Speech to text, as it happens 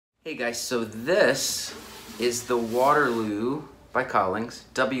Hey guys, so this is the Waterloo by Collings,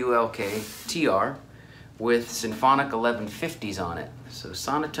 WLK-TR, with Symphonic 1150s on it. So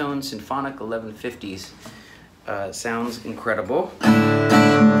SonoTone Symphonic 1150s sounds incredible.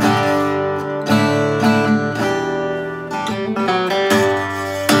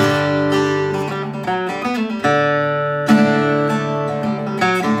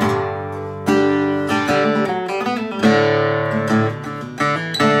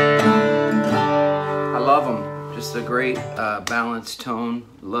 Love them. Just a great balanced tone.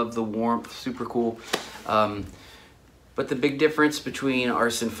 Love the warmth. Super cool. But the big difference between our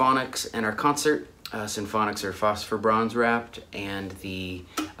Symphonics and our Concert, Symphonics are phosphor bronze wrapped and the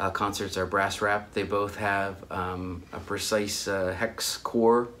Concerts are brass wrapped. They both have a precise hex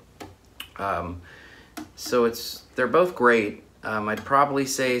core. So they're both great. I'd probably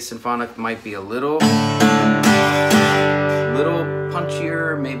say Symphonic might be a little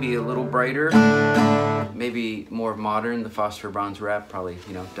punchier, maybe a little brighter, maybe more modern. The phosphor bronze wrap probably,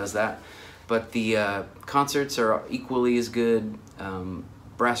 does that. But the Concerts are equally as good.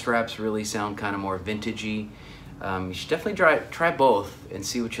 Brass wraps really sound kind of more vintagey. You should definitely try both and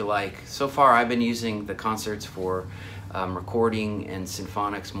see what you like. So far, I've been using the Concerts for recording and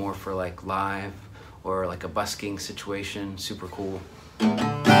Symphonics more for like live or like a busking situation. Super cool.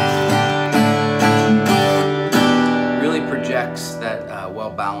 Really projects that well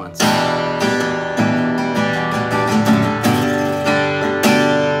balanced.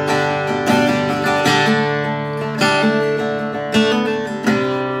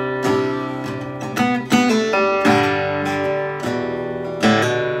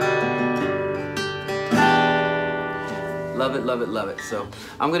 Love it, love it, love it. So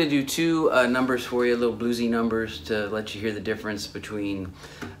I'm gonna do two numbers for you, little bluesy numbers to let you hear the difference between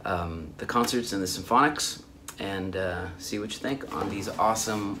the Concerts and the Symphonics, and see what you think on these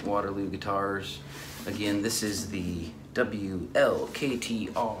awesome Waterloo guitars. Again, this is the WLK-TR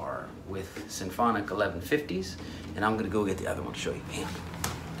with Symphonic 1150s, and I'm gonna go get the other one to show you. And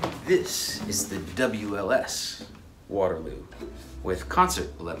this is the WLS Waterloo with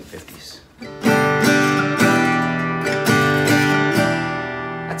Concert 1150s.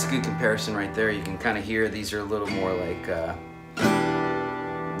 That's a good comparison right there. You can kind of hear these are a little more like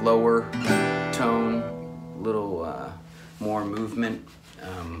lower tone, little more movement.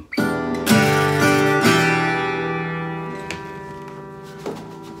 I'm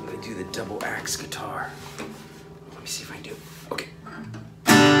gonna do the double axe guitar. Let me see if I can do it. Okay.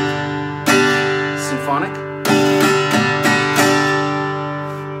 Symphonic.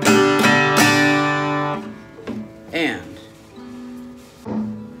 And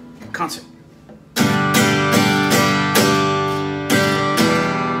Concert.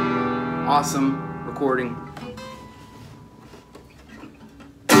 Awesome recording.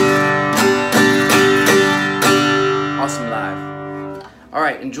 Awesome live. All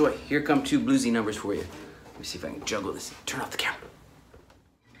right, enjoy. Here come two bluesy numbers for you. Let me see if I can juggle this. Turn off the camera.